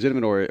 it's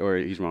legitimate, or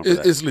he's wrong for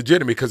that? It's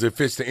legitimate because it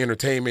fits the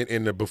entertainment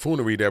and the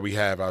buffoonery that we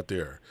have out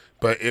there.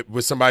 But it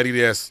was somebody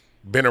that's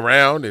been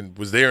around and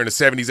was there in the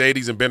 70s,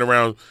 80s, and been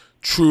around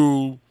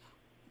true,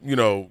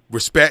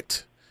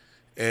 respect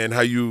and how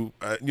you,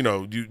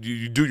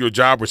 you do your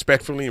job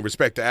respectfully and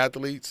respect the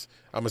athletes.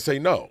 I'm going to say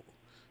no.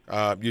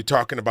 You're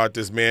talking about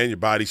this man, you're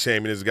body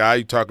shaming this guy,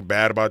 you're talking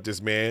bad about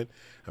this man.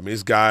 I mean,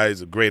 this guy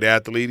is a great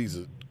athlete. He's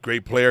a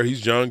great player.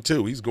 He's young,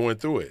 too. He's going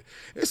through it.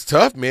 It's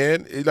tough,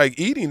 man. Like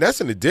eating, that's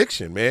an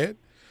addiction, man.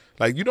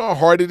 Like, you know how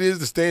hard it is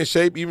to stay in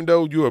shape even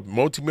though you're a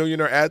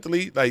multimillionaire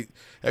athlete? Like,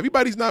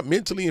 everybody's not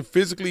mentally and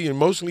physically and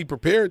emotionally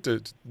prepared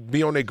to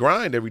be on their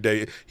grind every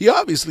day. He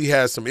obviously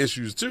has some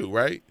issues too,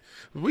 right?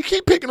 We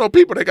keep picking on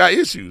people that got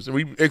issues, and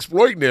we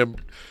exploiting them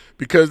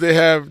because they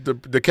have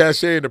the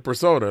cachet and the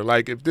persona.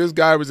 Like, if this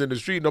guy was in the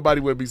street,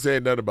 nobody would be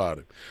saying nothing about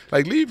him.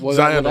 Like, leave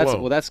Zion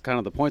alone. Well, that's kind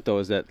of the point, though,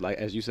 is that, like,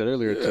 as you said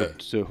earlier,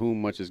 to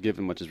whom much is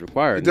given, much is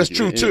required. That's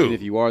true, too. And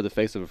if you are the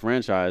face of a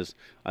franchise,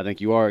 I think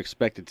you are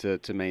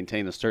expected to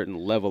maintain a certain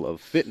level of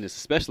fitness,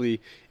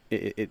 especially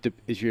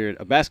if you're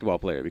a basketball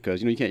player,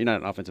 because you're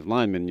not an offensive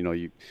lineman.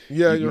 You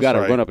got to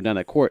run up and down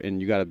that court,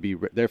 and you got to be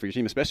there for your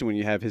team, especially when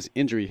you have his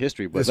injury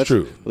history. But that's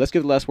true. Let's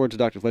give the last word to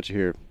Dr. Fletcher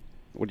here.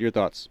 What are your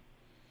thoughts?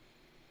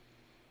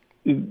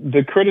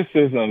 The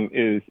criticism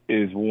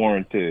is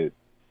warranted.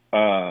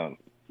 The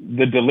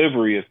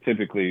delivery is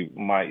typically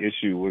my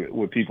issue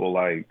with people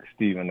like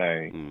Stephen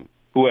A.,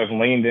 who have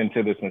leaned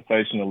into the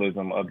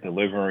sensationalism of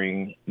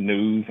delivering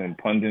news and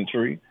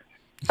punditry.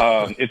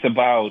 It's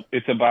about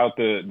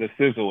the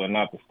sizzle and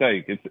not the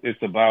steak.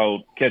 It's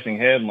about catching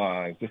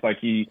headlines, just like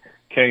he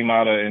came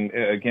out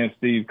against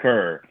Steve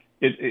Kerr.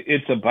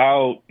 It's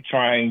about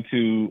trying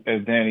to,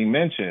 as Danny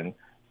mentioned,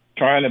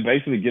 trying to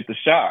basically get the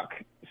shock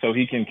so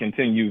he can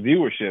continue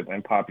viewership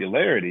and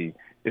popularity.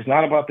 It's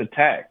not about the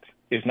tact.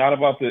 It's not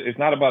about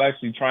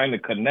actually trying to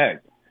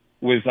connect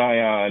with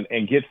Zion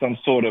and get some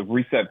sort of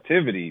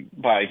receptivity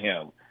by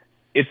him.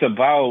 It's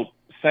about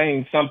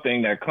saying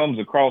something that comes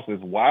across as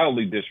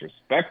wildly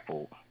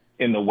disrespectful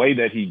in the way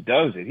that he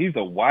does it. He's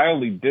a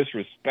wildly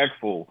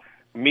disrespectful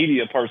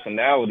media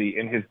personality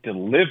in his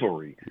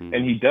delivery,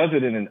 and he does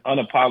it in an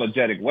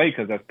unapologetic way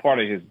because that's part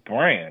of his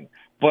brand.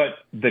 But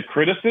the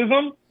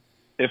criticism,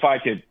 if I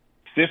could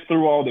sift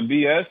through all the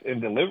BS in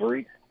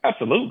delivery,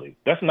 absolutely.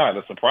 That's not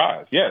a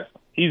surprise. Yes,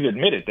 he's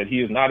admitted that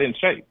he is not in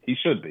shape. He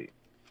should be.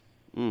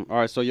 All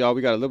right, so y'all,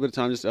 we got a little bit of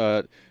time. Just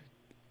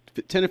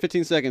 10 or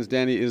 15 seconds.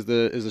 Danny, is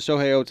the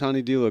Shohei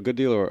Ohtani deal a good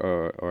deal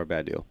or a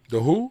bad deal? The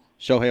who?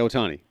 Shohei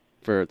Ohtani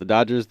for the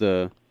Dodgers,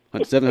 the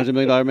 $700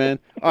 million man.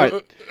 All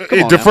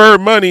right, deferred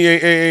money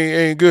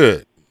ain't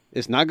good.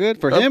 It's not good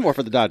for him or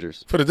for the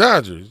Dodgers? For the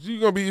Dodgers.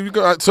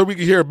 So we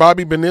can hear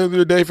Bobby Bonilla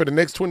today for the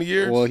next 20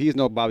 years? Well, he's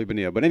no Bobby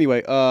Bonilla. But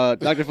anyway,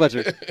 Dr.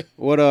 Fletcher,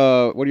 what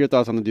are your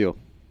thoughts on the deal?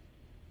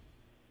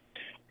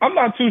 I'm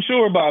not too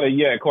sure about it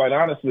yet, quite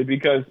honestly,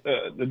 because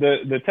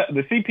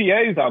the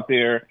CPAs out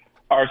there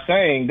are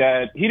saying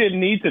that he didn't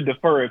need to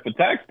defer it for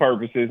tax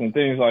purposes and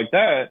things like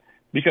that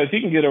because he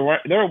can get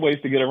around. There are ways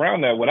to get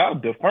around that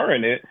without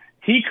deferring it.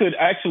 He could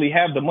actually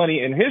have the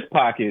money in his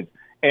pocket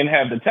and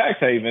have the tax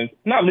havens,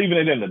 not leaving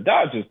it in the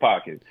Dodgers'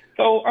 pocket.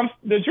 So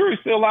the jury's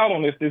still out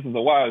on if this is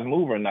a wise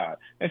move or not.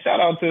 And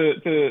shout out to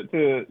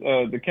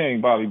the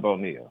king, Bobby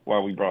Bonilla,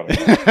 while we brought him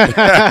up.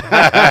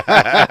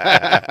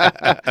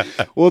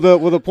 Well,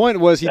 the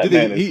point was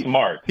he's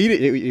smart.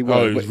 He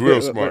was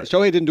real smart.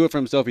 Shohei didn't do it for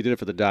himself. He did it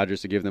for the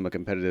Dodgers to give them a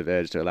competitive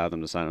edge to allow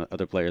them to sign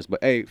other players. But,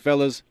 hey,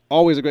 fellas,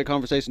 always a great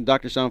conversation.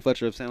 Dr. Shaun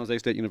Fletcher of San Jose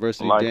State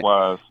University.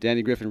 Likewise.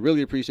 Danny Griffin,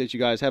 really appreciate you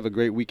guys. Have a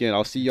great weekend.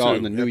 I'll see y'all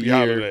in the new year.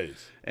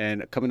 Holidays.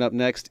 And coming up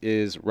next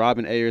is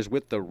Robin Ayers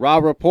with the Raw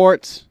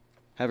Report.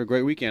 Have a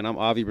great weekend. I'm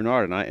Avi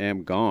Bernard, and I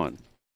am gone.